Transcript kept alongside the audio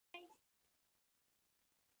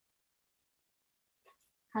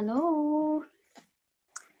Hello.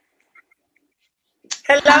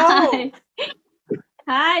 Hello. Hi.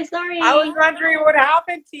 Hi, I was sorry. wondering what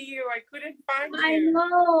happened to you. I couldn't find I you.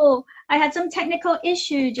 know. I had some technical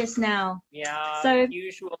issue just now. Yeah, So,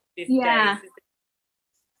 usual these days. yeah.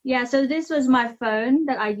 Yeah, so this was my phone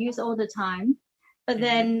that I use all the time. But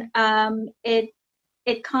Mm-hmm. then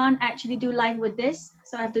it can't actually do live with this,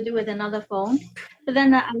 so I have to do with another phone. But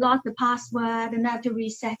then I lost the password and I have to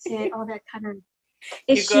reset it, all that kind of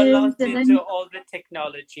You got issues. lost And into then all the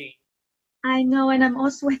technology. I know, and I'm all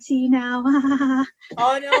sweaty now.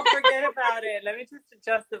 Oh no, forget about it. Let me just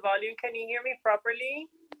adjust the volume. Can you hear me properly?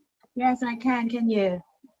 Yes, I can. Can you?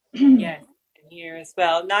 Yes, I can hear as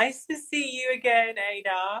well. Nice to see you again,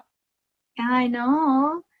 Ada. I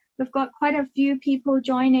know. We've got quite a few people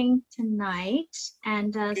joining tonight,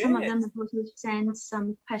 and some of Good. them have also sent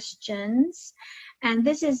some questions. And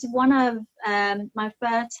this is one of my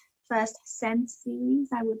first send series,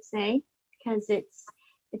 I would say, because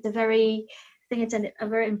it's a very I think it's a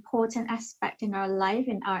very important aspect in our life,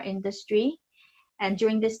 in our industry. And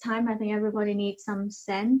during this time, I think everybody needs some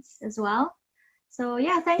sense as well. So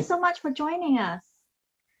yeah, thanks so much for joining us.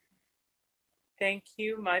 Thank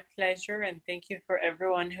you. My pleasure. And thank you for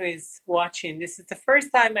everyone who is watching. This is the first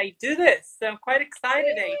time I do this, so I'm quite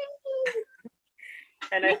excited, Ada.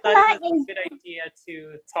 And I thought it Nicola was is a good idea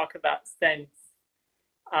to talk about scents.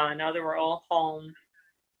 Now that we're all home,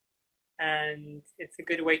 and it's a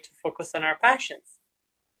good way to focus on our passions.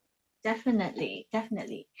 definitely,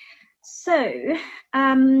 definitely. So,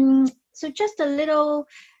 so just a little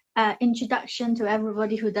introduction to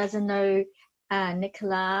everybody who doesn't know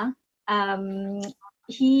Nicola. Um,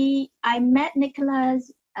 I met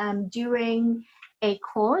Nicolas during a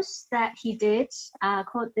course that he did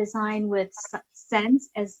called Design with Sense.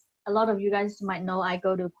 As a lot of you guys might know, I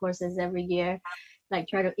go to courses every year, like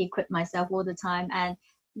try to equip myself all the time. And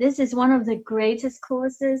this is one of the greatest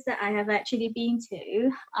courses that I have actually been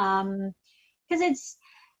to. Because it's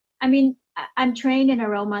I mean, I'm trained in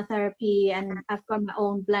aromatherapy and I've got my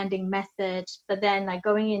own blending method, but then like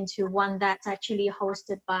going into one that's actually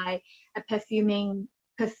hosted by a perfume in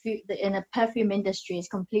a perfume industry is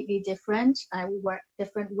completely different. We work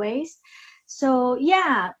different ways. So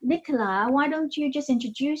yeah, Nicola, why don't you just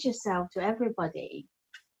introduce yourself to everybody?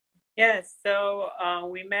 Yes, so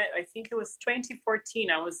we met, I think it was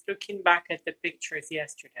 2014. I was looking back at the pictures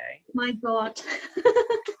yesterday. My God.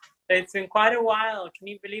 It's been quite a while. Can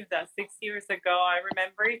you believe that? 6 years ago, I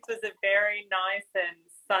remember it was a very nice and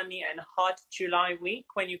sunny and hot July week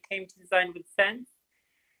when you came to Design with Sense.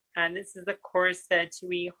 And this is a course that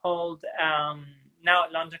we hold now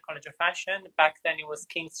at London College of Fashion. Back then it was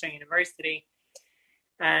Kingston University.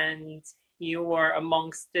 And you were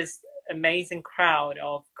amongst this amazing crowd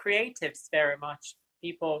of creatives, very much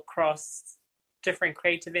people across different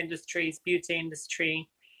creative industries, beauty industry,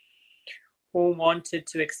 who wanted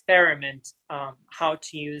to experiment how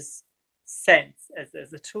to use scents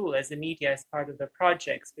as a tool, as a media, as part of the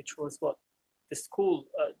projects, which was what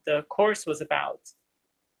the course was about.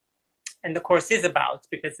 And the course is about,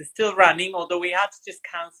 because it's still running, although we had to just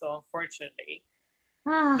cancel, unfortunately,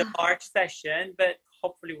 the Ah, March session, but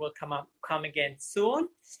hopefully will come again soon.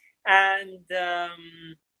 And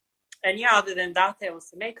and yeah, other than that, I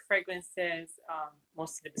also make fragrances,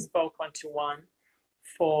 mostly bespoke one-to-one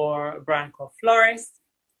for a brand called Florist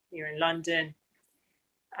here in London.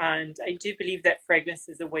 And I do believe that fragrance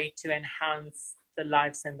is a way to enhance the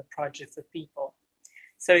lives and the projects of people.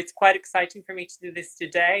 So it's quite exciting for me to do this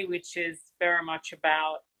today, which is very much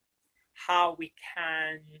about how we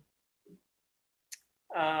can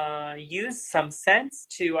use some sense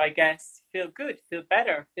to, I guess, feel good, feel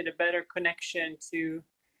better, feel a better connection to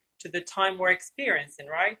the time we're experiencing,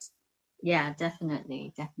 right? yeah,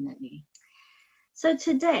 definitely, definitely. So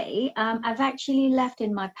today, I've actually left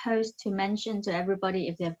in my post to mention to everybody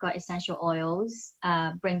if they've got essential oils,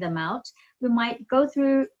 bring them out. We might go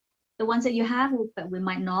through the ones that you have, but we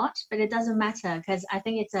might not. But it doesn't matter because I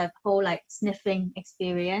think it's a whole like sniffing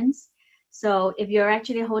experience. So if you're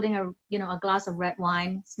actually holding a glass of red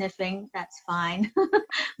wine, sniffing, that's fine.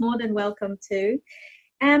 More than welcome to.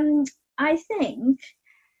 And I think,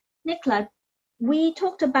 Nicola, we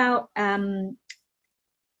talked about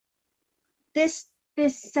this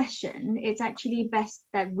session, it's actually best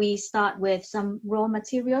that we start with some raw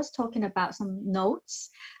materials, talking about some notes,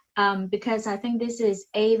 because I think this is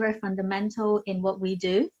very fundamental in what we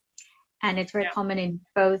do, and it's very Yeah. common in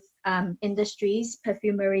both industries,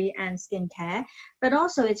 perfumery and skincare. But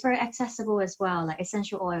also, it's very accessible as well, like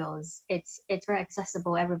essential oils. It's very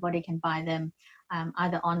accessible. Everybody can buy them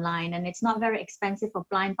either online, and it's not very expensive for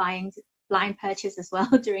blind buying blind purchase as well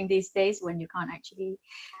during these days when you can't actually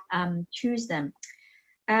choose them.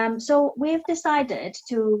 So we've decided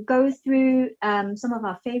to go through some of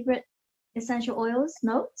our favorite essential oils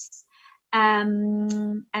notes,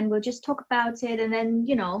 and we'll just talk about it, and then,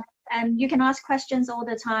 you know, and you can ask questions all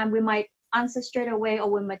the time. We might answer straight away, or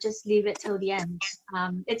we might just leave it till the end.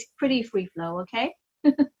 It's pretty free flow, okay?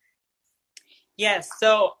 Yes,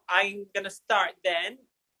 so I'm gonna start then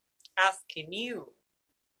asking you.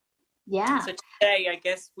 Yeah. So today, I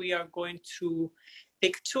guess we are going to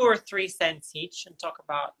pick 2 or 3 scents each and talk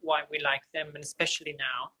about why we like them, and especially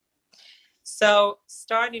now. So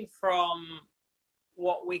starting from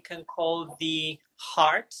what we can call the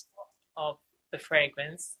heart of the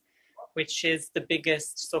fragrance, which is the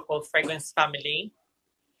biggest so-called fragrance family,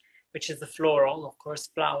 which is the floral. Of course,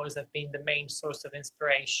 flowers have been the main source of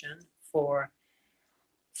inspiration for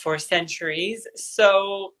centuries.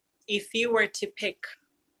 So if you were to pick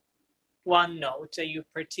one note that you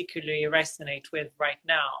particularly resonate with right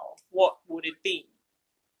now, what would it be?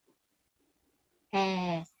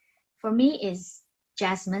 For me is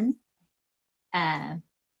jasmine. I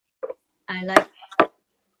like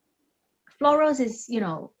florals is, you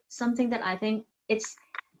know, something that I think it's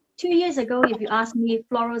 2 years ago, if you ask me,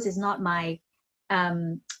 florals is not my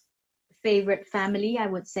favorite family, I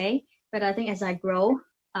would say. But I think as I grow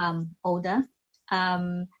older,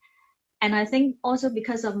 and I think also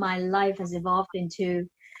because of my life has evolved into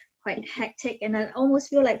quite hectic, and I almost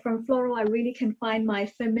feel like from floral I really can find my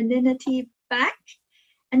femininity back.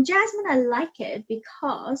 And jasmine, I like it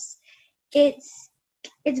because it's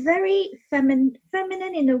very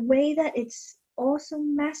feminine in a way that it's also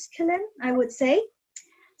masculine, I would say.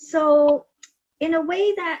 So in a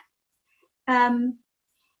way that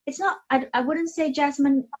it's not, I wouldn't say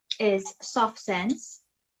jasmine is soft sense.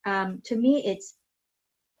 To me it's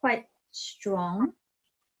quite strong,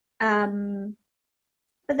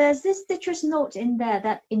 but there's this citrus note in there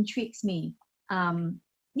that intrigues me.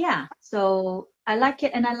 Yeah, so I like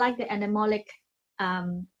it, and I like the animalic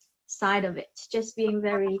side of it, just being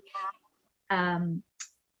very I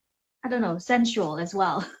don't know, sensual as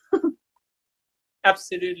well.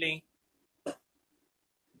 Absolutely.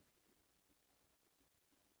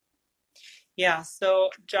 Yeah, so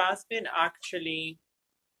jasmine actually,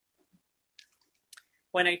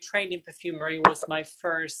 when I trained in perfumery, was my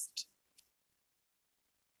first.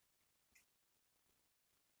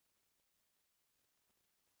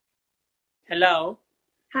 Hello?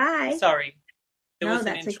 Hi. Sorry, there No, was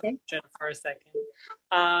an that's okay. interruption for a second.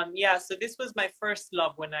 Yeah, so this was my first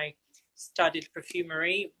love when I studied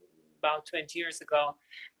perfumery about 20 years ago.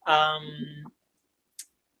 For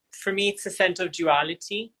me, it's a scent of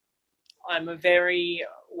duality. I'm a very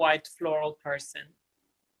white floral person.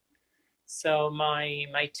 So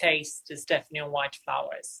my taste is definitely on white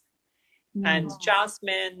flowers. And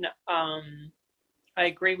jasmine, I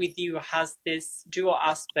agree with you, has this dual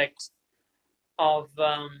aspect of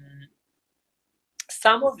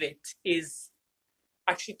some of it is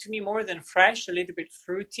actually, to me, more than fresh, a little bit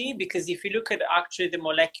fruity, because if you look at actually the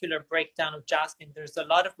molecular breakdown of jasmine, there's a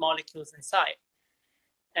lot of molecules inside,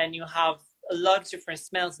 and you have a lot of different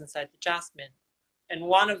smells inside the jasmine, and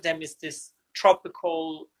one of them is this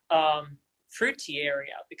tropical fruity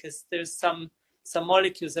area, because there's some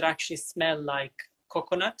molecules that actually smell like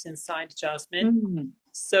coconut inside jasmine.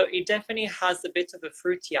 So it definitely has a bit of a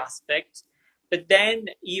fruity aspect, but then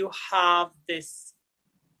you have this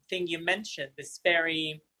thing you mentioned, this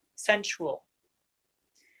very sensual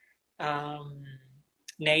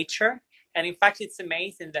nature. And in fact, it's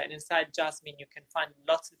amazing that inside jasmine you can find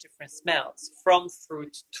lots of different smells, from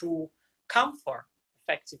fruit to camphor,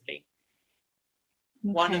 effectively.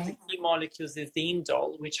 Okay. One of the key molecules is the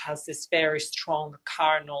indole, which has this very strong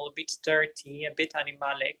carnal, a bit dirty, a bit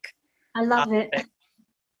animalic. I love it.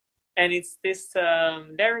 And it's this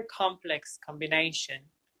very complex combination,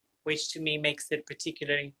 which to me makes it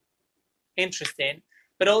particularly interesting.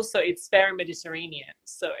 But also it's very Mediterranean,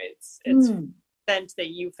 so it's scent that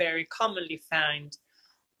you very commonly find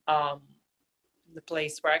the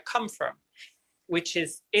place where I come from, which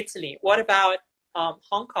is Italy. What about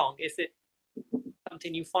Hong Kong? Is it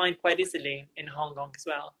something you find quite easily in Hong Kong as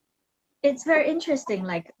well? It's very interesting.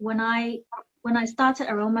 Like when I started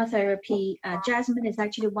aromatherapy, jasmine is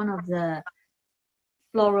actually one of the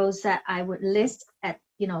florals that I would list at,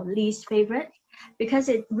 you know, least favorite, because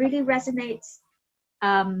it really resonates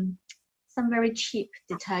some very cheap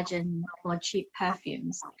detergent or cheap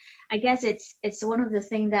perfumes. I guess it's one of the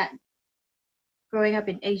things that growing up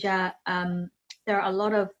in Asia, there are a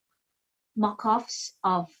lot of mock-offs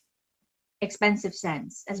of expensive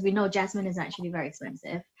scents. As we know, jasmine is actually very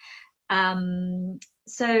expensive.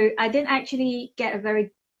 So I didn't actually get a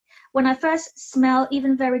very, when I first smell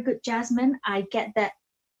even very good jasmine, I get that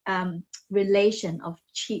relation of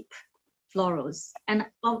cheap florals. And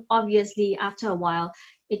obviously after a while,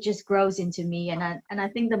 it just grows into me. And I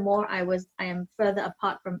think the more I am further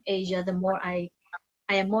apart from Asia, the more I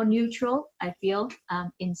am more neutral, I feel,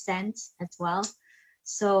 in scent as well.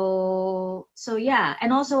 So yeah,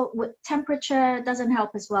 and also with temperature doesn't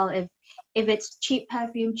help as well. If it's cheap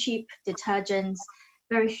perfume, cheap detergents,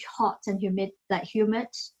 very hot and humid,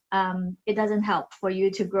 it doesn't help for you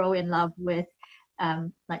to grow in love with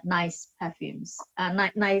like nice perfumes,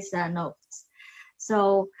 nice notes.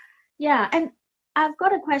 So yeah, and I've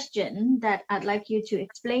got a question that I'd like you to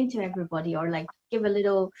explain to everybody, or like give a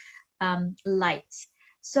little light.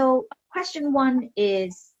 So question one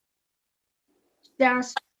is,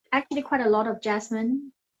 there's actually quite a lot of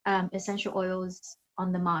jasmine essential oils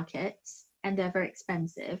on the market, and they're very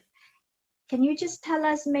expensive. Can you just tell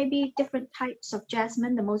us maybe different types of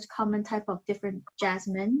jasmine, the most common type of different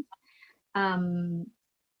jasmine, um,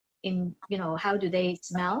 in, how do they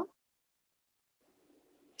smell?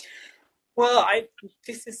 Well,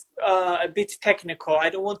 this is a bit technical. I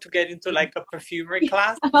don't want to get into like a perfumery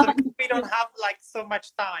class because we don't have like so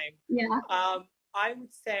much time. Yeah. I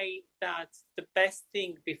would say that the best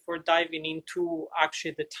thing before diving into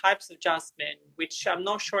actually the types of jasmine, which I'm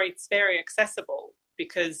not sure it's very accessible,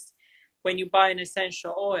 because when you buy an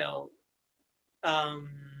essential oil,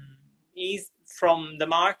 is from the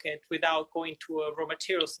market without going to a raw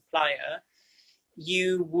material supplier,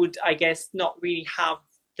 you would, I guess, not really have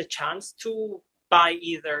the chance to buy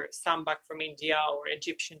either sambac from India or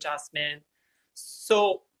Egyptian jasmine.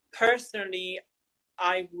 So personally,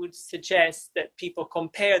 I would suggest that people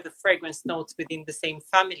compare the fragrance notes within the same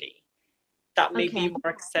family. That may be more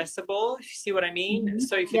accessible, if you see what I mean. Mm-hmm.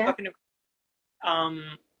 So if you're talking,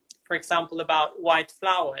 for example, about white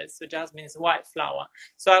flowers, so jasmine is a white flower.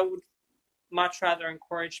 So I would much rather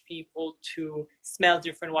encourage people to smell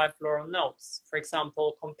different white floral notes. For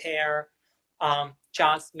example, compare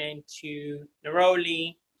jasmine to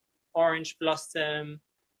neroli, orange blossom,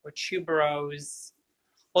 or tuberose.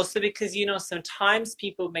 Also because, sometimes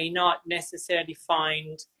people may not necessarily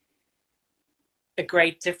find a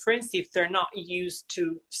great difference if they're not used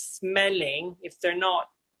to smelling,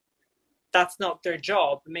 that's not their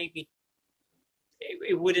job. Maybe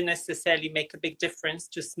it wouldn't necessarily make a big difference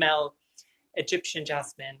to smell Egyptian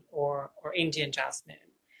jasmine or Indian jasmine.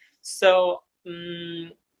 So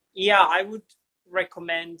yeah, I would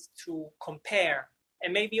recommend to compare,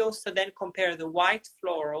 and maybe also then compare the white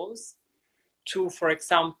florals to, for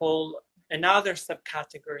example, another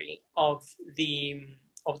subcategory of the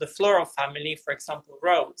floral family, for example,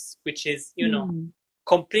 rose, which is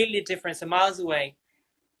completely different, a miles away,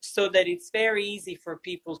 so that it's very easy for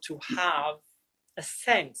people to have a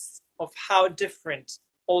sense of how different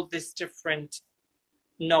all these different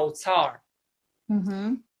notes are.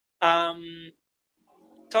 Mm-hmm.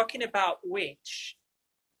 Talking about which,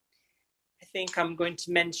 I think I'm going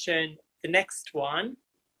to mention the next one,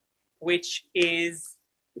 which is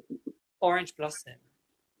orange blossom.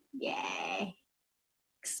 Yay.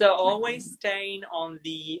 So always staying on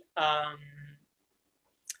the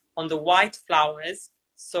white flowers.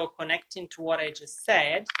 So connecting to what I just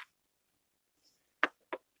said,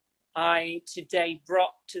 I today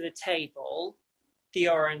brought to the table the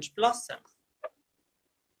orange blossom,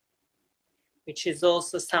 which is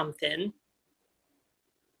also something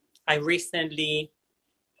I recently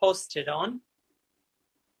posted on.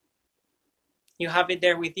 You have it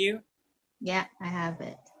there with you? Yeah, I have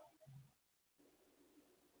it.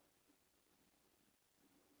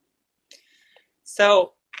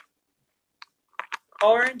 So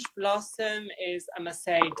orange blossom is, I must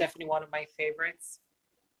say, definitely one of my favorites.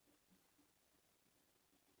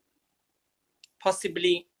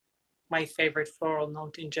 Possibly my favorite floral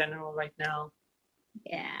note in general right now.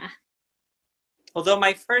 Yeah. Although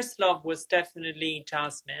my first love was definitely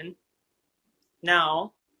jasmine.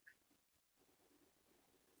 Now,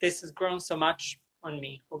 this has grown so much on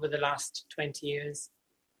me over the last 20 years.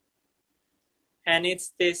 And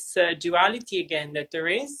it's this duality again that there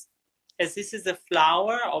is, as this is a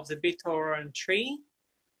flower of the bitterorange tree.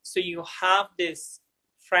 So you have this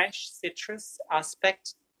fresh citrus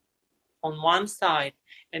aspect on one side,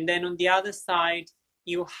 and then on the other side,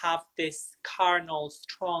 you have this carnal,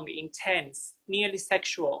 strong, intense, nearly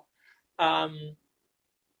sexual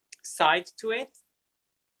side to it.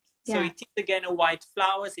 So it is again a white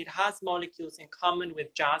flowers. It has molecules in common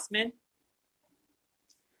with jasmine.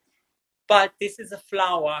 But this is a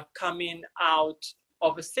flower coming out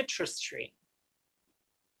of a citrus tree.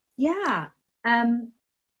 Yeah.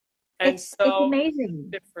 And it's so amazing.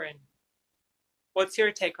 different. What's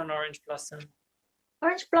your take on orange blossom?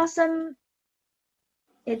 Orange blossom,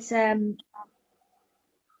 it's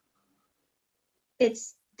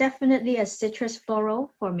definitely a citrus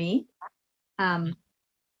floral for me.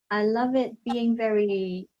 I love it being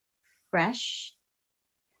very fresh,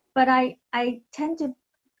 but I tend to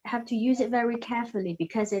have to use it very carefully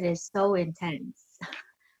because it is so intense.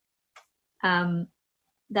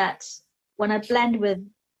 That when I blend with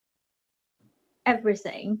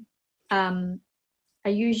everything, I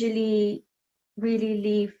usually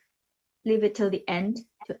really leave it till the end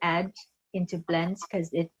to add into blends because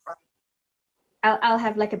I'll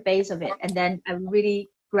have like a base of it and then I really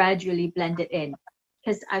gradually blend it in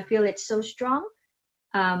because I feel it's so strong.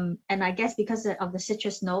 And I guess because of the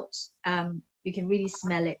citrus notes, you can really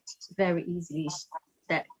smell it very easily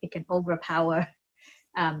that it can overpower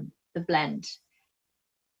the blend.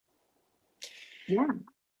 Yeah.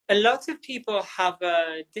 A lot of people have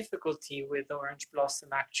a difficulty with orange blossom,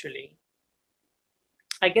 actually.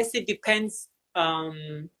 I guess it depends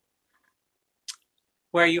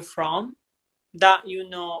where you're from. That,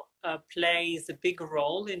 plays a big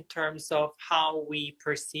role in terms of how we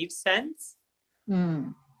perceive scents.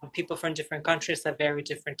 People from different countries have very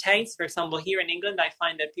different tastes. For example, here in England, I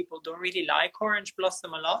find that people don't really like orange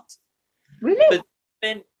blossom a lot. Really? But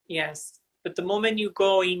then, yes. But the moment you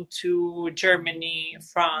go into Germany,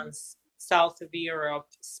 France, south of Europe,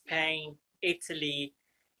 Spain, Italy,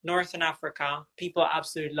 Northern Africa, people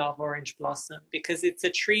absolutely love orange blossom because it's a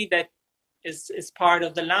tree that is part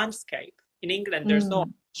of the landscape. In England, there's no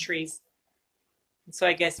trees. So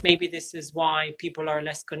I guess maybe this is why people are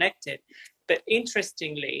less connected. But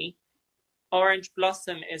interestingly, orange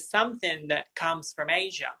blossom is something that comes from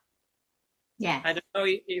Asia. Yeah. I don't know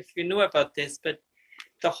if you knew about this, but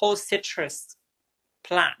the whole citrus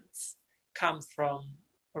plants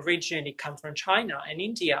originally come from China and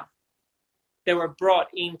India. They were brought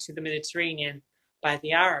into the Mediterranean by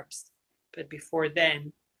the Arabs, but before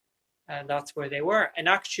then, that's where they were. And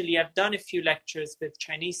actually, I've done a few lectures with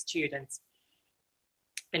Chinese students,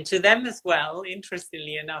 and to them as well,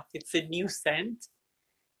 interestingly enough, it's a new scent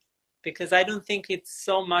because I don't think it's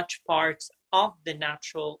so much part of the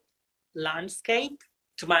natural landscape,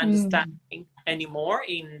 to my understanding, anymore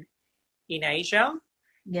in Asia.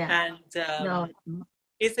 Yeah. And No.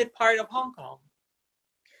 is it part of Hong Kong?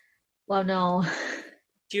 Well, no.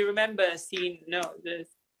 Do you remember seeing the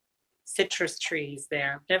citrus trees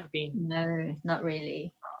there? Never been. No, not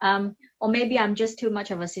really. Or maybe I'm just too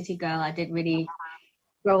much of a city girl. I didn't really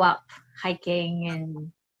grow up hiking,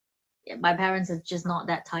 and my parents are just not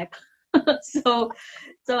that type. So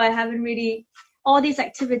I haven't really all these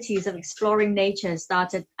activities of exploring nature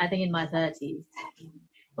started, I think, in my 30s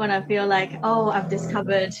when I feel like, oh, I've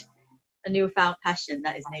discovered a newfound passion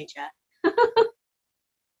that is nature.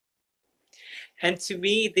 And to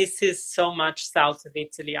me, this is so much south of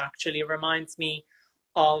Italy, actually. It reminds me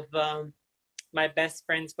of my best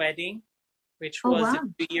friend's wedding, which was a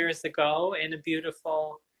few years ago in a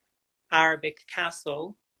beautiful Arabic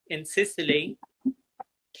castle in Sicily.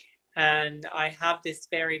 And I have this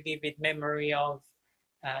very vivid memory of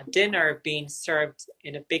dinner being served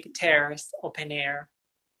in a big terrace, open air,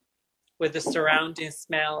 with the surrounding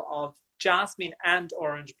smell of jasmine and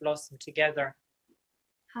orange blossom together.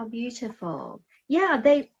 How beautiful. Yeah,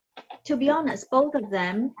 to be honest, both of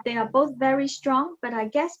them, they are both very strong, but I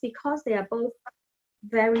guess because they are both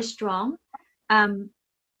very strong,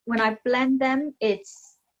 when I blend them,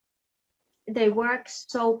 they work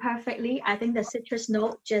so perfectly. I think the citrus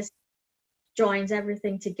note just joins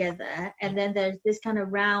everything together, and then there's this kind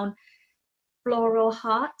of round floral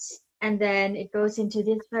hearts, and then it goes into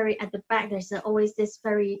this very at the back. There's always this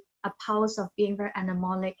very a pulse of being very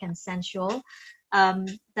animalic and sensual.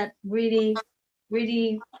 That really,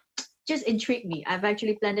 really just intrigued me. I've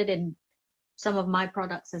actually blended in some of my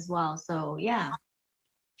products as well. So yeah.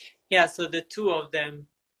 Yeah, so the two of them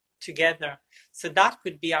together. So that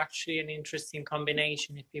could be actually an interesting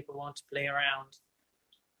combination if people want to play around.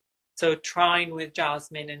 So trying with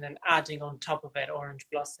jasmine and then adding on top of it orange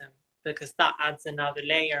blossom, because that adds another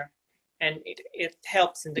layer, and it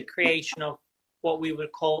helps in the creation of what we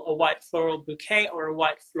would call a white floral bouquet or a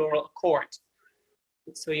white floral accord.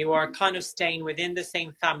 So you are kind of staying within the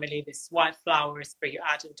same family, these white flowers, but you're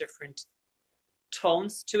adding different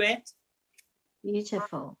tones to it.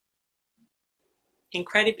 Beautiful.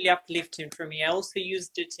 Incredibly uplifting for me. I also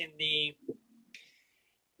used it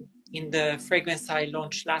in the fragrance I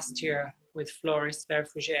launched last year with Florist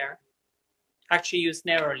Verfougère. Actually used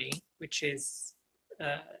Neroli, which is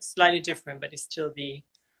slightly different, but it's still the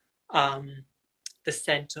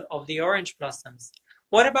scent of the orange blossoms.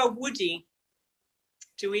 What about woody?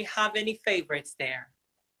 Do we have any favorites there?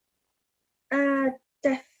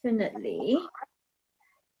 Definitely.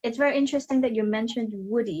 It's very interesting that you mentioned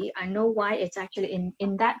woody. I know why it's actually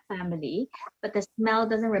in that family, but the smell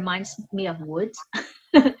doesn't remind me of wood.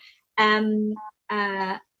 Fir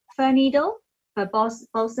needle, fir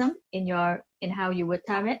balsam in how you would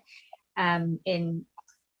term it. In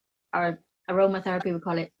our aromatherapy, we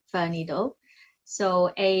call it fir needle.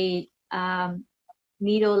 So a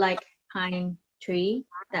needle-like pine tree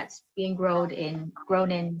that's being grown in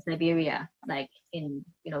Siberia, like in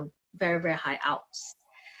very very high Alps.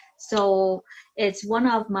 So it's one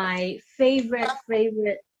of my favorite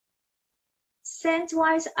scent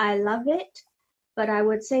wise. I love it, but I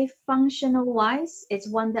would say functional wise, it's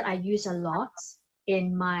one that I use a lot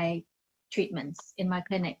in my treatments in my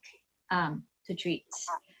clinic to treat.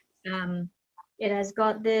 It has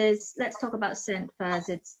got this. Let's talk about scent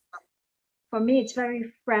first. For me, it's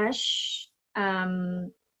very fresh.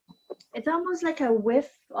 It's almost like a whiff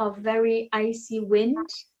of very icy wind.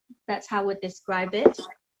 That's how I would describe it.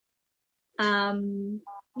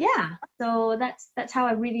 Yeah, so that's how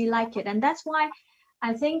I really like it, and that's why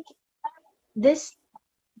I think this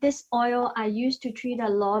oil I used to treat a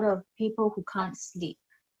lot of people who can't sleep.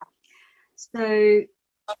 So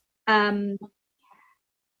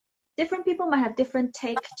different people might have different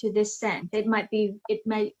take to this scent. It might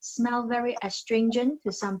smell very astringent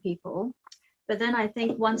to some people, but then I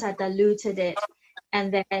think once I diluted it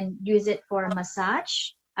and then use it for a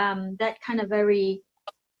massage, that kind of very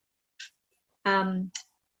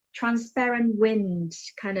transparent wind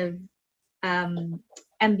kind of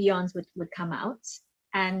ambience would come out.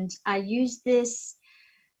 And I use this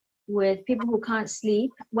with people who can't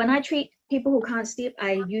sleep. When I treat people who can't sleep,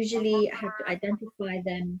 I usually have to identify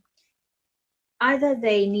them. Either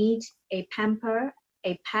they need a pamper,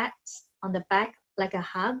 a pat on the back, like a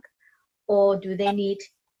hug, or do they need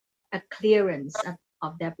a clearance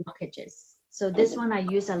of their blockages. So this one I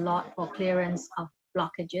use a lot for clearance of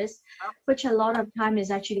blockages, which a lot of time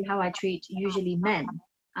is actually how I treat usually men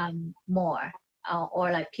more,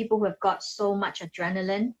 or like people who have got so much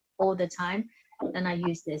adrenaline all the time. Then I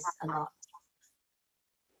use this a lot.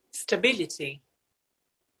 Stability.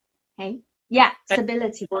 Hey, yeah,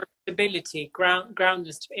 stability. Or stability, ground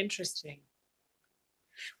is interesting.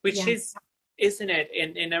 Which is, isn't it,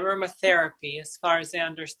 in aromatherapy, as far as I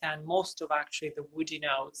understand, most of actually the woody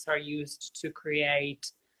notes are used to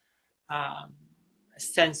create a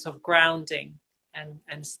sense of grounding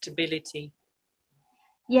and stability.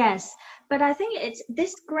 Yes, but I think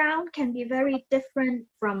this ground can be very different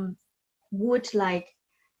from wood, like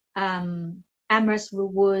amherst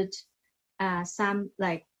wood,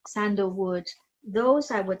 like sandalwood.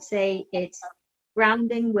 Those I would say it's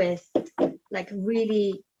grounding with like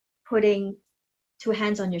really putting two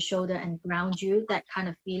hands on your shoulder and ground you, that kind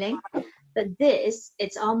of feeling. But this,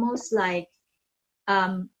 it's almost like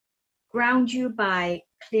ground you by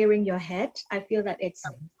clearing your head. I feel that it's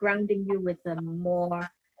grounding you with a more,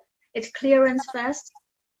 it's clearance first,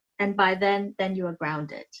 and by then you are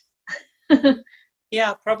grounded.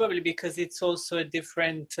 Yeah, probably because it's also a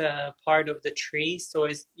different part of the tree. So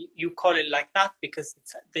you call it like that because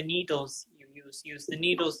it's the needles you use the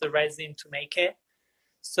needles, the resin to make it.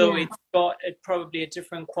 So it's got probably a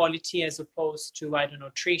different quality as opposed to, I don't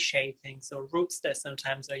know, tree shavings or roots that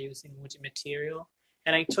sometimes are using woody material.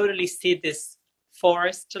 And I totally see this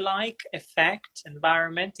forest-like effect,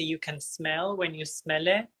 environment that you can smell when you smell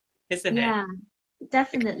it, isn't it? Yeah,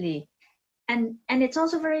 definitely. And it's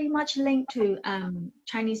also very much linked to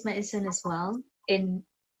Chinese medicine as well. In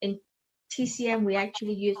TCM, we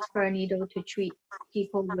actually use fir needle to treat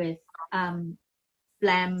people with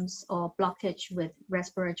phlegms or blockage with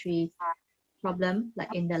respiratory problem,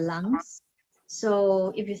 like in the lungs.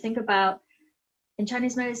 So if you think about in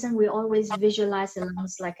Chinese medicine, we always visualize the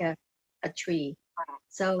lungs like a tree.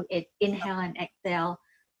 So it inhale and exhale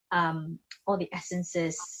all the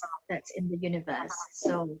essences that's in the universe.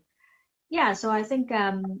 So yeah, so I think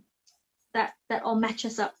that all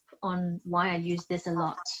matches up on why I use this a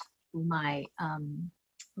lot for my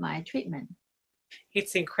my treatment.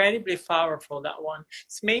 It's incredibly powerful, that one.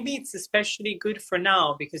 So maybe it's especially good for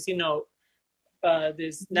now because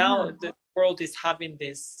there's now the world is having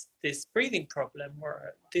this breathing problem,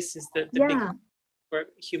 or this is the big where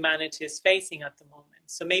humanity is facing at the moment.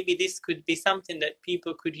 So maybe this could be something that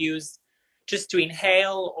people could use just to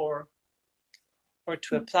inhale or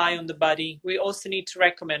to apply on the body. We also need to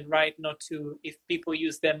recommend, right, not to, if people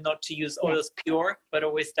use them, not to use oils pure, but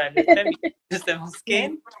always dilute them, use them on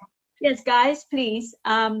skin. Yes, guys, please.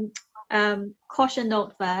 Caution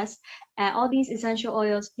note first. All these essential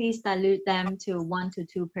oils, please dilute them to 1 to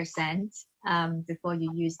 2% before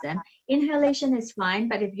you use them. Inhalation is fine,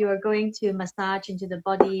 but if you are going to massage into the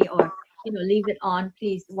body or leave it on,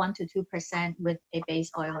 please 1 to 2% with a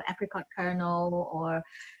base oil, apricot kernel or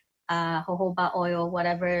jojoba oil,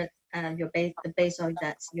 whatever the base oil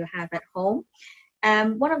that you have at home.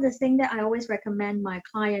 One of the things that I always recommend my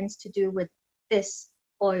clients to do with this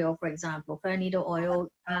oil, for example, fir needle oil,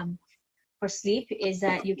 for sleep, is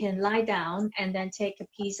that you can lie down and then take a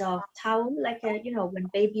piece of towel, like when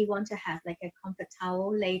baby want to have like a comfort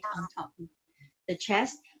towel laid on top of the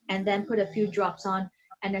chest, and then put a few drops on,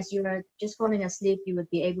 and as you're just falling asleep, you would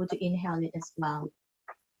be able to inhale it as well.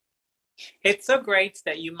 It's so great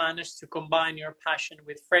that you managed to combine your passion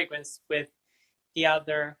with fragrance with the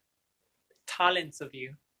other talents of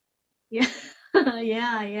you. Yeah.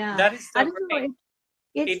 Yeah. That is so great.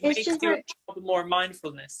 It makes just your like, job more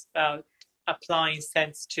mindfulness about applying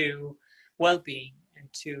scents to well-being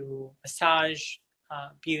and to massage,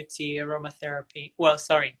 beauty, aromatherapy. Well,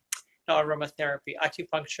 sorry, not aromatherapy,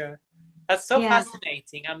 acupuncture. That's so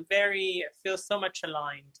fascinating. I feel so much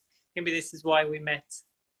aligned. Maybe this is why we met,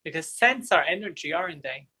 because scents are energy, aren't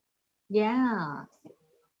they? Yeah.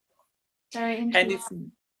 Very interesting.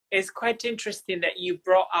 And it's quite interesting that you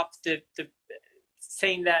brought up the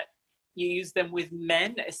saying that you use them with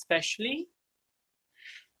men, especially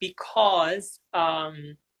because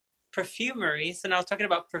perfumery, so now talking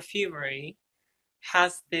about perfumery,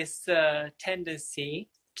 has this tendency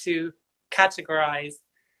to categorize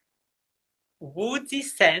woody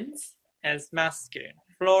scents as masculine,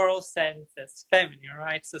 floral scents as feminine,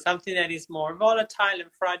 right? So something that is more volatile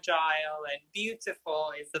and fragile and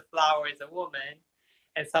beautiful is a flower, is a woman,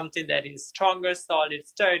 and something that is stronger, solid,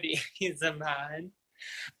 sturdy is a man.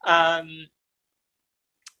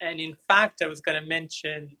 And in fact, I was going to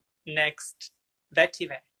mention next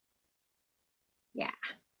Vetiver. Yeah.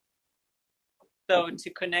 So to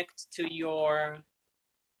connect to your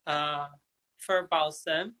Fir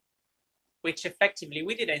Balsam, which effectively,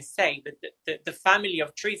 we didn't say, but the family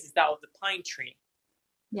of trees is that of the pine tree.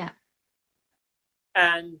 Yeah.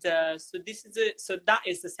 And so that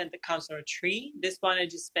is the scent that comes from a tree. This one I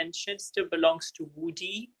just mentioned still belongs to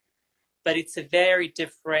woody, but it's a very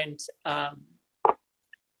different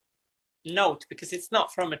note because it's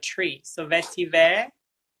not from a tree. So Vetiver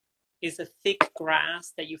is a thick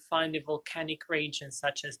grass that you find in volcanic regions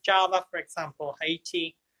such as Java, for example,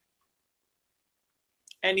 Haiti.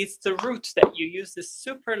 And it's the root that you use, this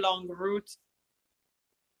super long root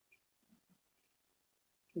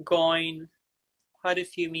going quite a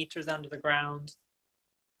few meters under the ground.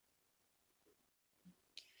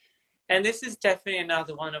 And this is definitely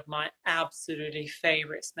another one of my absolutely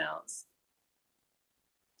favorite smells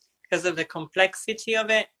because of the complexity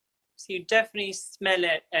of it. So you definitely smell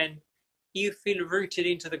it and you feel rooted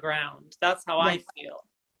into the ground. That's how I feel.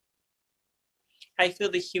 I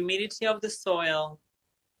feel the humidity of the soil.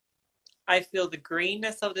 I feel the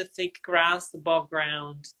greenness of the thick grass above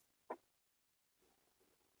ground.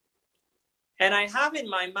 And I have in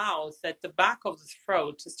my mouth, at the back of the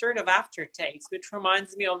throat, a sort of aftertaste, which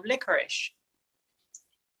reminds me of licorice.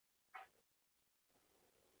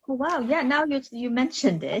 Oh, wow. Yeah, now you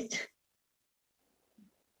mentioned it.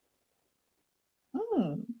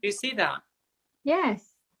 Do you see that?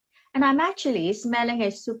 Yes. And I'm actually smelling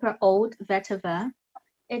a super old vetiver.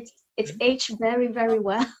 It's aged very, very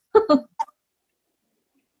well.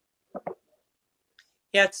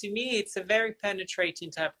 Yeah, to me, it's a very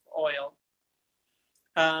penetrating type of oil.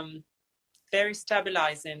 Very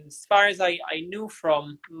stabilizing. As far as I knew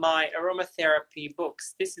from my aromatherapy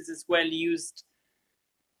books, this is as well used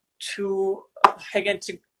to, again,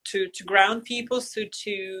 to ground people, so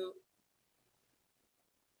to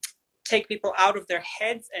take people out of their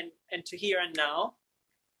heads and to here and now.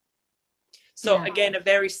 So again, a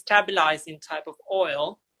very stabilizing type of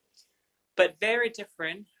oil, but very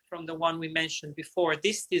different from the one we mentioned before.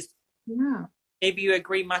 This is, maybe you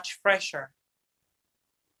agree, much fresher.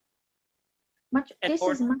 This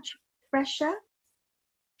is much fresher?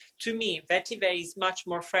 To me, Vetiver is much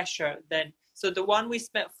more fresher than, so the one we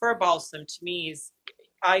smelled, Fir Balsam, to me is,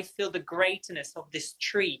 I feel the greatness of this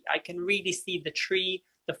tree. I can really see the tree,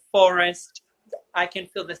 the forest. I can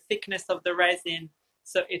feel the thickness of the resin.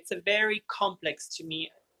 So it's a very complex to me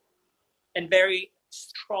and very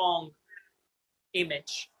strong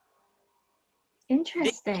image. Interesting.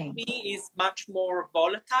 This to me is much more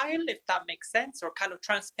volatile, if that makes sense, or kind of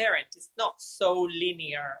transparent. It's not so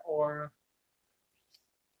linear, or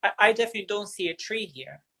I definitely don't see a tree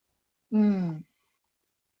here.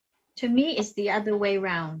 To me, it's the other way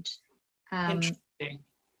around. Interesting.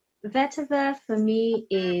 Vetiver for me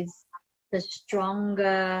is the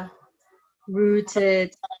stronger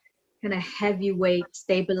rooted kind of heavyweight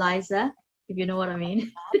stabilizer, if you know what I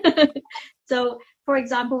mean. So, for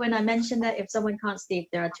example, when I mentioned that if someone can't sleep,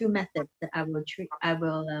 there are two methods that I will treat.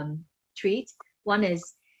 Treat. One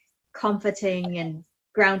is comforting and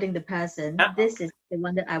grounding the person. Yeah. This is the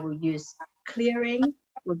one that I will use. Clearing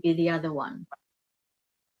would be the other one.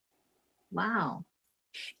 Wow.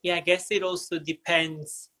 Yeah, I guess it also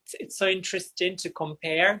depends. It's so interesting to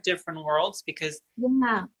compare different worlds, because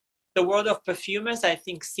Yeah. the world of perfumers, I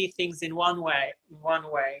think, see things in one way.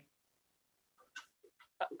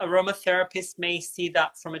 Aromatherapists may see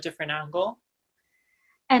that from a different angle.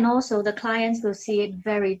 And also the clients will see it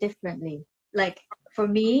very differently. Like for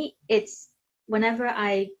me, it's whenever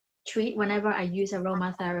I whenever I use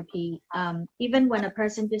aromatherapy, even when a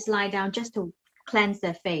person just lie down just to cleanse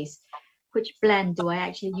their face, which blend do I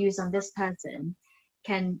actually use on this person?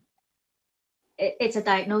 It's a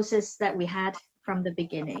diagnosis that we had from the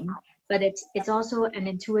beginning, but it's also an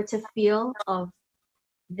intuitive feel of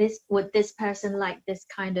would this person like this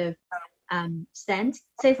kind of scent.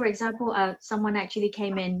 Say for example, someone actually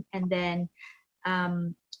came in and then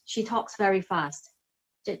she talks very fast,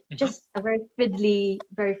 just a very fiddly,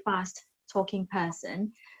 very fast talking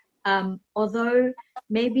person. Although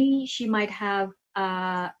maybe she might have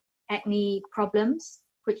acne problems,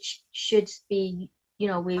 which should be,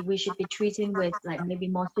 we should be treating with like maybe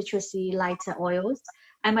more citrusy, lighter oils.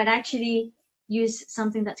 I might actually use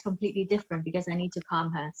something that's completely different because I need to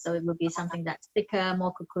calm her. So it will be something that's thicker,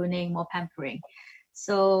 more cocooning, more pampering.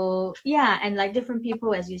 So yeah, and like different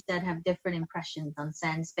people, as you said, have different impressions on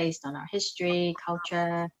scents based on our history,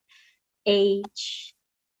 culture, age.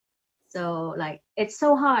 So like it's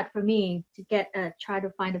so hard for me to try to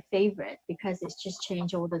find a favorite because it's just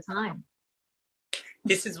changed all the time.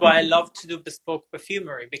 This is why I love to do bespoke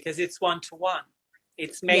perfumery, because it's one-to-one.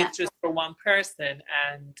 It's made just for one person,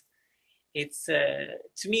 and it's to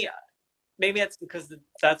me, maybe that's because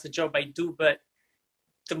that's a job I do, but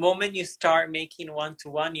the moment you start making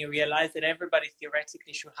one-to-one, you realize that everybody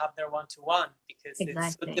theoretically should have their one-to-one, because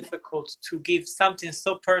it's so difficult to give something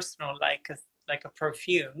so personal like a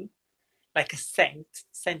perfume, like a scent.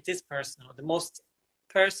 Scent is personal, the most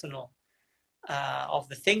personal of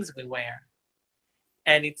the things we wear.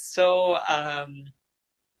 And it's so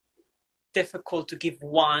difficult to give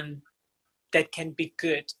one that can be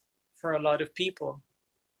good for a lot of people.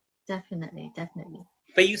 Definitely.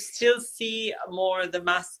 But you still see more do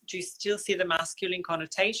you still see the masculine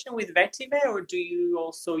connotation with Vetiver, or do you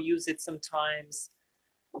also use it sometimes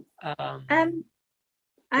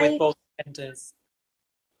with both genders?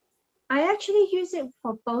 I actually use it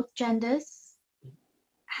for both genders.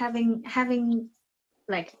 Having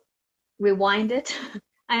like rewinded,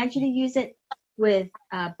 I actually use it with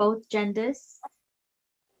both genders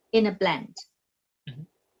in a blend.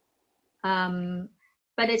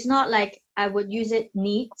 But it's not like I would use it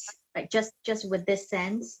neat, like just with this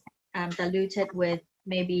sense, diluted with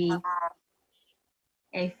maybe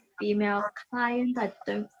a female client. I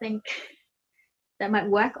don't think that might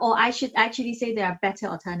work, or I should actually say there are better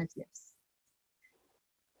alternatives.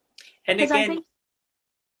 And again,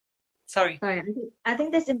 I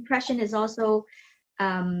think this impression is also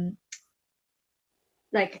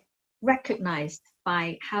like recognized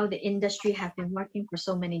by how the industry have been working for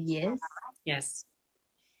so many years. Yes.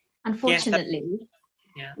 Unfortunately,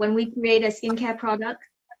 when we create a skincare product,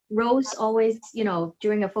 Rose always,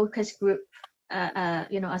 during a focus group,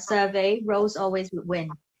 a survey, Rose always would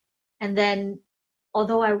win. And then,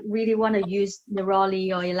 although I really want to use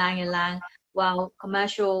Neroli or Ylang Ylang, well,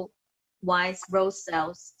 commercial-wise, Rose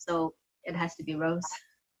sells, so it has to be Rose.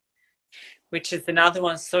 Which is another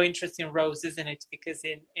one so interesting, Rose, isn't it? Because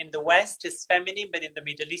in the West it's feminine, but in the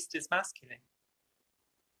Middle East it's masculine.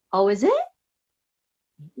 Oh, is it?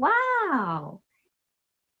 Wow.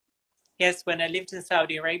 Yes, when I lived in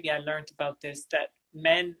Saudi Arabia, I learned about this, that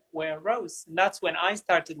men wear rose. And that's when I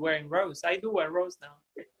started wearing rose. I do wear rose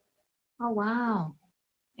now. Oh, wow.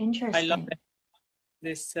 Interesting. I love it.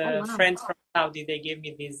 This friend from Saudi, they gave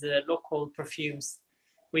me these local perfumes,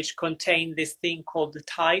 which contain this thing called the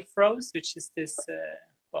Taif rose, which is this,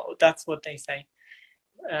 well, that's what they say,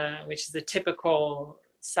 which is the typical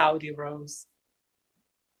Saudi rose.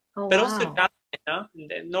 Oh, but also Jasmine,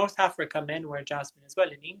 in North Africa, men wear Jasmine as well,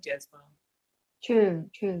 in India as well. True.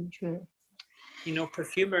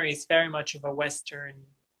 Perfumery is very much of a Western,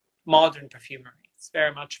 modern perfumery. It's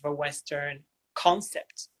very much of a Western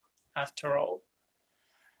concept, after all.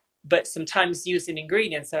 But sometimes using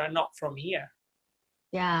ingredients that are not from here.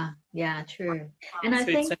 Yeah, true. And I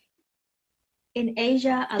think in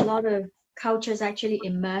Asia, a lot of cultures actually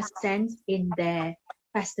immerse scents in their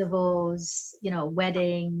festivals, you know,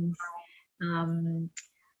 weddings.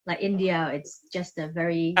 Like India, it's just a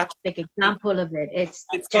very big example of it. It's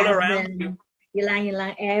all around you. jasmine,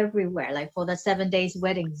 ylang everywhere. Like for the 7 days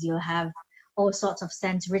weddings, you'll have all sorts of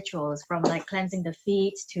scent rituals, from like cleansing the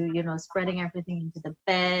feet to, you know, spreading everything into the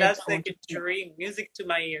bed. That's like a dream. Music to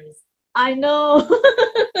my ears. I know.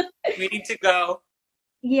 We need to go.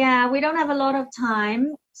 Yeah, we don't have a lot of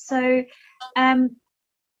time. So,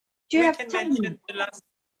 do you have can time? mention the last.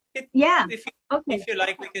 Yeah. If you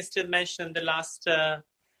like, we can still mention the last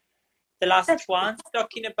one.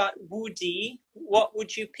 Talking about woody, what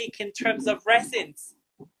would you pick in terms of resins?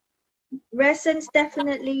 Resins,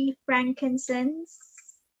 definitely frankincense.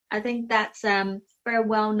 I think that's very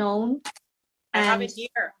well known. I have it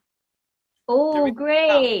here. Oh,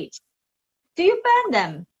 great! Do you burn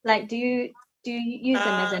them? Like, do you use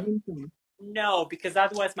them as an incense? No, because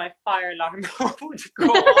otherwise my fire alarm would go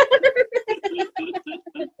off.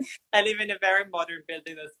 I live in a very modern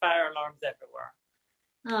building. There's fire alarms everywhere.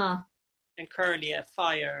 Oh. And currently a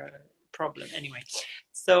fire problem. Anyway,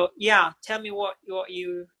 so yeah, tell me what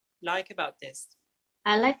you like about this.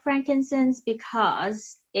 I like frankincense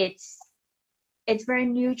because it's very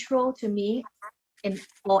neutral to me in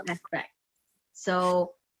all aspects.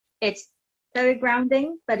 So it's very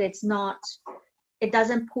grounding, but it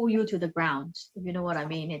doesn't pull you to the ground, if you know what I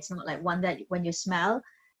mean. It's not like one that when you smell,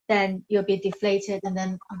 then you'll be deflated and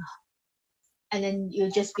then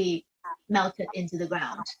you'll just be melted into the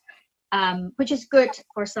ground, which is good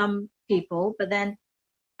for some people. But then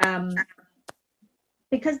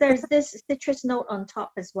because there's this citrus note on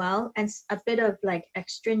top as well, and a bit of like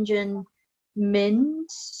astringent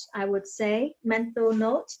mint, I would say, menthol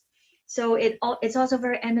note. So it's also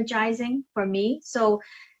very energizing for me. So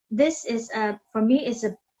this is for me is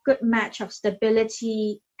a good match of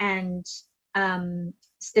stability and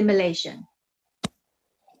stimulation.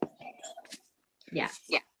 Yeah.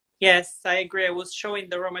 Yes, I agree. I was showing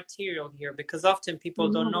the raw material here because often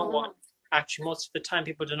people don't know what. Actually, most of the time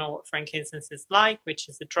people don't know what frankincense is like, which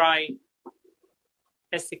is a dry,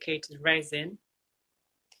 desiccated resin.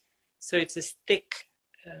 So it's a thick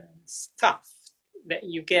stuff that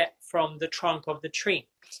you get from the trunk of the tree.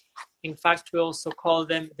 In fact, we also call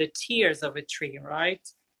them the tears of a tree, right?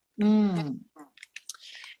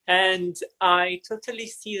 And I totally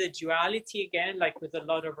see the duality again, like with a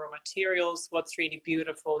lot of raw materials. What's really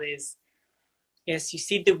beautiful is, yes, you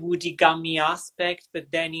see the woody gummy aspect, but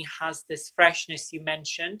then it has this freshness you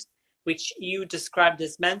mentioned, which you described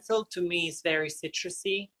as menthol. To me is very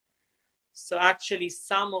citrusy. So actually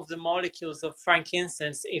some of the molecules of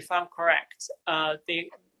frankincense, if I'm correct, the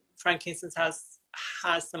frankincense has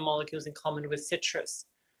some molecules in common with citrus.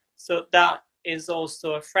 So that is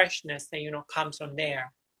also a freshness that, you know, comes from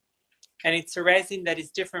there. And it's a resin that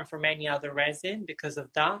is different from any other resin because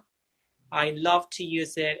of that. I love to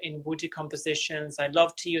use it in woody compositions. I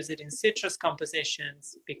love to use it in citrus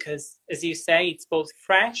compositions because, as you say, it's both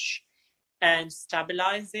fresh and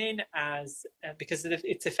stabilizing because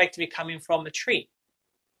it's effectively coming from a tree.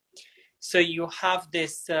 So you have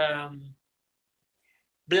this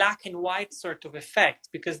black and white sort of effect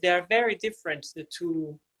because they are very different, the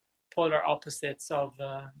two polar opposites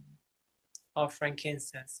of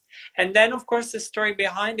frankincense. And then, of course, the story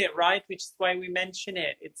behind it, right? Which is why we mention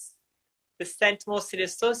it. It's the scent mostly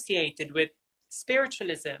associated with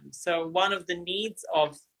spiritualism. So one of the needs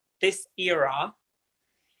of this era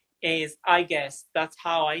is, I guess, that's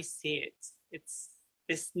how I see it. It's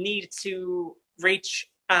this need to reach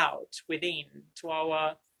out within to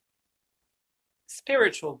our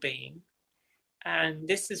spiritual being. And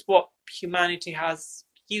this is what humanity has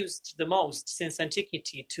used the most since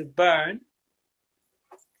antiquity, to burn,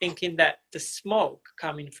 thinking that the smoke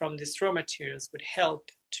coming from these raw materials would help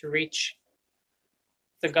to reach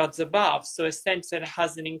the gods above. So a sense that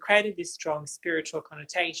has an incredibly strong spiritual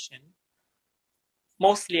connotation,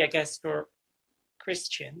 mostly, I guess, for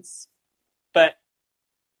Christians, but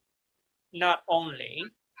not only.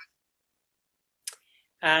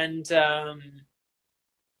 And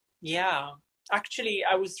yeah, actually,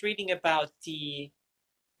 I was reading about the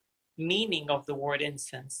meaning of the word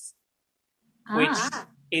incense, which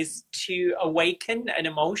is to awaken an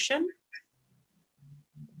emotion.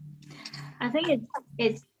 I think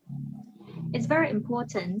it's very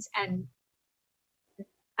important, and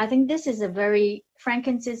I think this is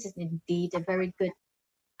frankincense is indeed a very good,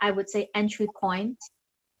 I would say, entry point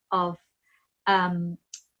of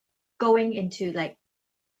going into, like,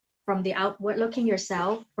 from the outward, looking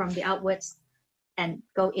yourself from the outwards and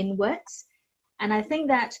go inwards. And I think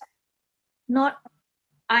that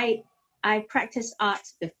I practiced art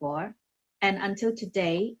before, And until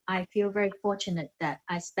today, I feel very fortunate that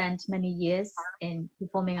I spent many years in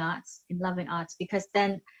performing arts, in loving arts, because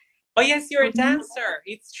then. Oh yes, you're a For me, dancer.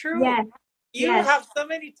 It's true. yes, You yes, have so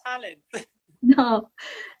many talents. no.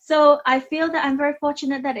 So I feel that I'm very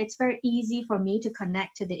fortunate that it's very easy for me to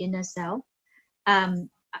connect to the inner self. Um,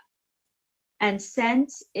 and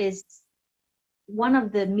scent is one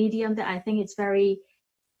of the medium that I think it's very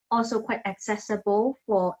also quite accessible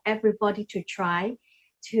for everybody to try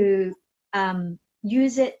to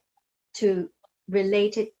use it to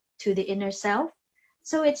relate it to the inner self.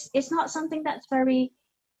 So it's not something that's very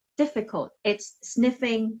difficult. It's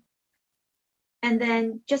sniffing and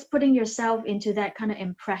then just putting yourself into that kind of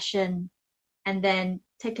impression, and then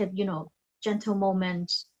take a gentle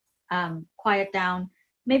moment, quiet down,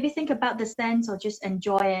 maybe think about the scent or just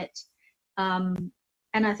enjoy it. And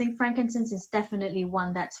I think frankincense is definitely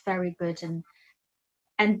one that's very good,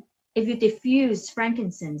 and if you diffuse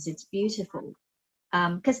frankincense, it's beautiful.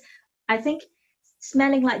 Because I think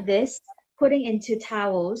smelling like this, putting into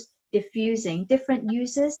towels, diffusing different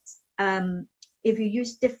uses. If you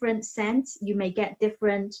use different scents, you may get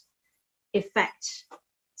different effect.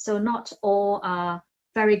 So not all are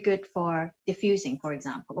very good for diffusing, for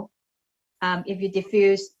example. If you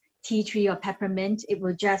diffuse tea tree or peppermint, it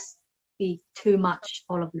will just be too much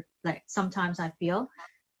all of it. Like sometimes I feel.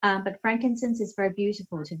 But frankincense is very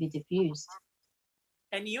beautiful to be diffused.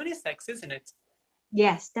 And unisex, isn't it?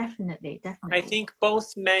 Yes, definitely, definitely. I think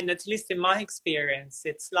both men, at least in my experience,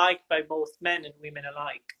 it's liked by both men and women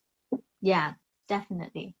alike. Yeah,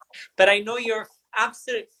 definitely. But I know your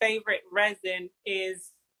absolute favorite resin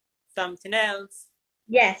is something else.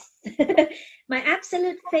 Yes. My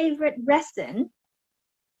absolute favorite resin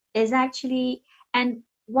is actually, and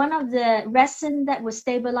one of the resin that will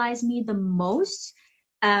stabilize me the most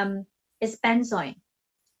is benzoin.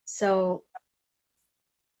 So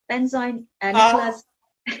benzoin, Nicholas,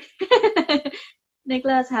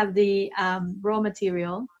 Nicholas have the raw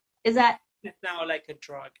material. Is that? It's now like a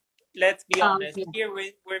drug. Let's be honest. Yeah. Here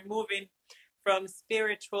we're moving from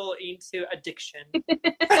spiritual into addiction.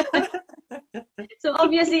 So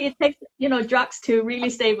obviously it takes drugs to really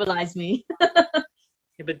stabilize me.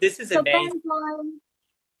 Yeah, but this is amazing. Benzoin,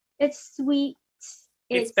 it's sweet.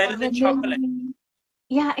 It's better than chocolate.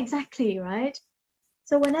 Yeah, exactly, right?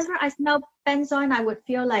 So whenever I smell benzoin, I would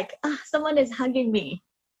feel like someone is hugging me.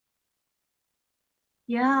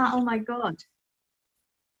 Yeah, oh my God.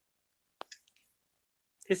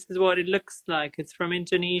 This is what it looks like. It's from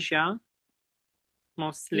Indonesia,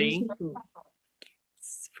 mostly. Beautiful.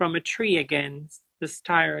 It's from a tree again, the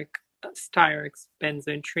Styrex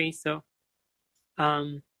benzoin tree. So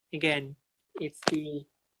again, it's the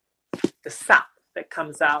sap that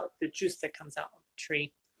comes out, the juice that comes out of the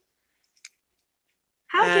tree.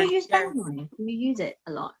 How do you use benzoin? Do you use it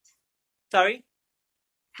a lot? Sorry?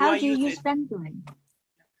 How do you use benzoin?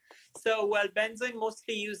 So, well, benzoin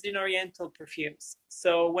mostly used in Oriental perfumes.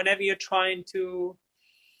 So whenever you're trying to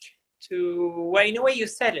well, in a way you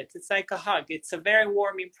said it, it's like a hug. It's a very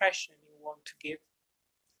warm impression you want to give.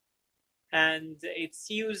 And it's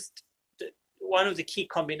used, one of the key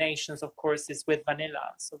combinations, of course, is with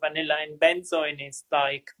vanilla. So vanilla and benzoin is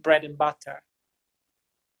like bread and butter.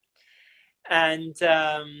 And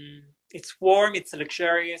it's warm, it's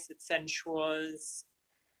luxurious, it's sensuous.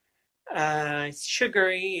 It's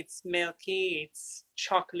sugary, it's milky, it's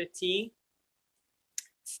chocolatey.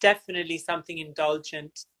 It's definitely something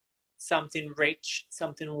indulgent, something rich,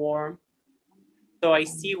 something warm. So I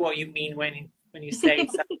see what you mean when you say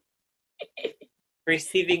it's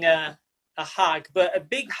receiving a hug, but a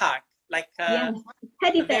big hug, like a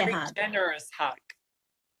very hug. generous hug.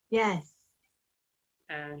 Yes.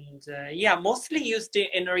 And yeah, mostly used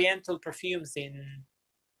in Oriental perfumes in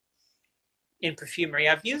perfumery.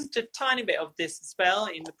 I've used a tiny bit of this as well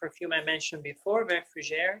in the perfume I mentioned before, Vert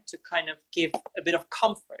Frugère, to kind of give a bit of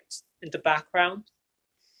comfort in the background.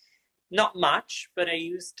 Not much, but I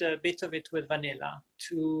used a bit of it with vanilla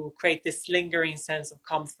to create this lingering sense of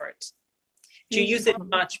comfort. Do you use it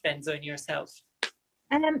much, benzoin, yourself?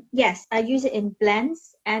 Yes, I use it in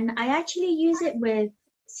blends, and I actually use it with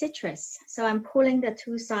citrus. So I'm pulling the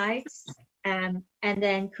two sides and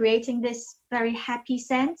then creating this very happy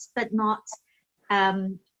scent, but not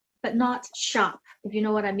sharp, if you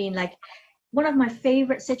know what I mean. Like one of my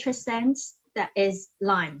favorite citrus scents that is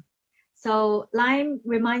lime. So lime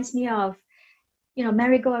reminds me of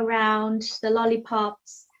merry-go-round, the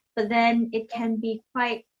lollipops, but then it can be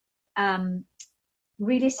quite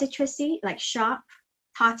really citrusy, like sharp,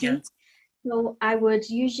 tarty. Yes. So I would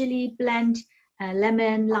usually blend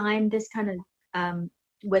lemon, lime, this kind of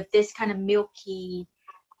with this kind of milky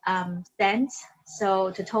scent,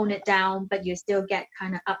 so to tone it down, but you still get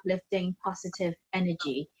kind of uplifting, positive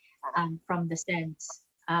energy from the scent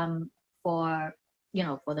for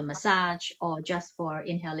for the massage or just for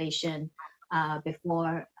inhalation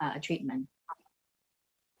before a treatment.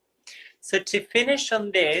 So to finish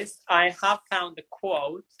on this, I have found a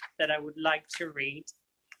quote that I would like to read.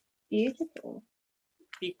 Beautiful.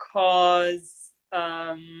 Because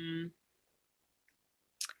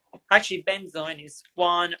actually benzoin is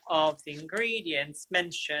one of the ingredients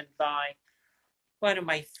mentioned by one of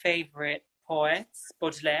my favorite poets,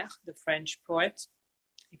 Baudelaire, the French poet.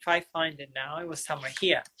 If I find it now, it was somewhere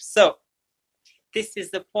here. So this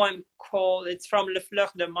is the poem called, it's from Le Fleur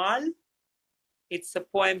de Mal. It's a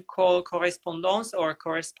poem called Correspondance or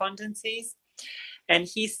Correspondences. And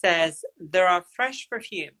he says, there are fresh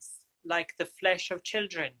perfumes like the flesh of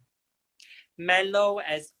children, mellow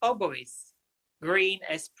as oboes, green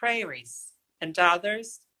as prairies, and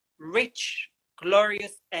others rich,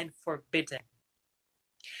 glorious, and forbidden,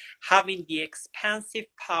 having the expansive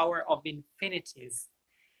power of infinities,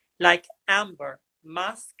 like amber,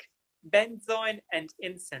 musk, benzoin, and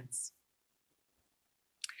incense,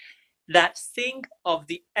 that sing of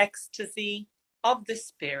the ecstasy of the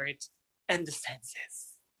spirit and the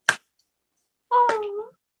senses. Oh,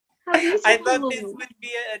 how beautiful. I thought this would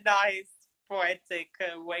be a nice poetic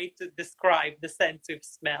way to describe the sense we've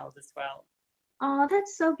smelled as well. Oh,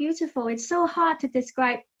 that's so beautiful. It's so hard to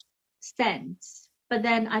describe scents, but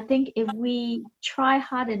then I think if we try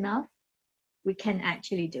hard enough, we can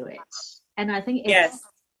actually do it. And I think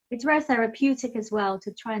it's very therapeutic as well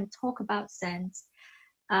to try and talk about scents.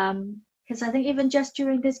 Because I think even just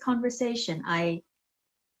during this conversation, I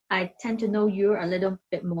tend to know you a little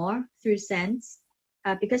bit more through scents.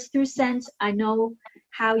 Because through scents, I know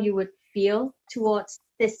how you would feel towards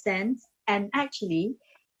this scent. And actually,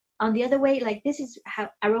 on the other way, like this is how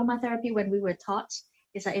aromatherapy, when we were taught,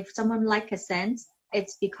 is that if someone likes a scent,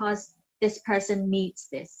 it's because this person needs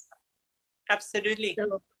this. Absolutely.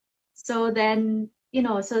 So then,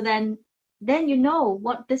 then you know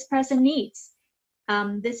what this person needs.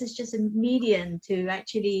 This is just a medium to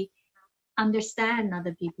actually understand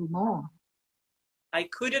other people more. I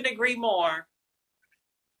couldn't agree more.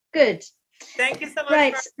 Good. Thank you so much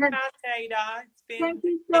right. for that, Ada. Thank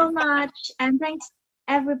you so much, and thanks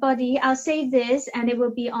everybody. I'll save this, and it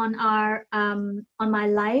will be on our on my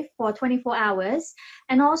live for 24 hours.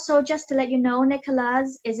 And also, just to let you know,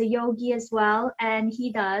 Nicolas is a yogi as well, and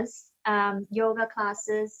he does yoga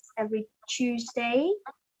classes every Tuesday.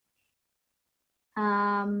 Yes,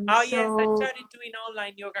 I started doing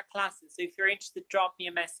online yoga classes. So if you're interested, drop me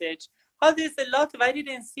a message. Oh, there's a lot of, I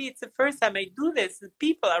didn't see, it's the first time I do this.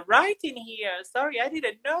 People are writing here. Sorry, I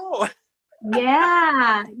didn't know.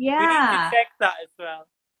 Yeah. We need to check that as well.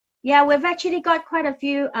 Yeah, we've actually got quite a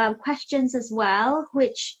few questions as well,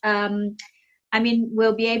 which, I mean,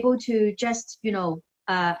 we'll be able to just,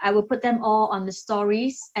 I will put them all on the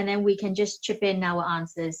stories, and then we can just chip in our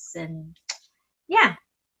answers. And yeah.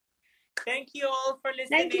 Thank you all for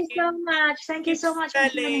listening. Thank you so much. Thank you so much for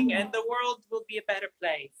joining, and the world will be a better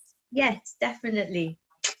place. Yes, definitely.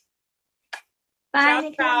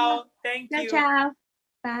 Bye, ciao, ciao. Thank you. Ciao.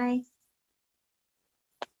 Bye.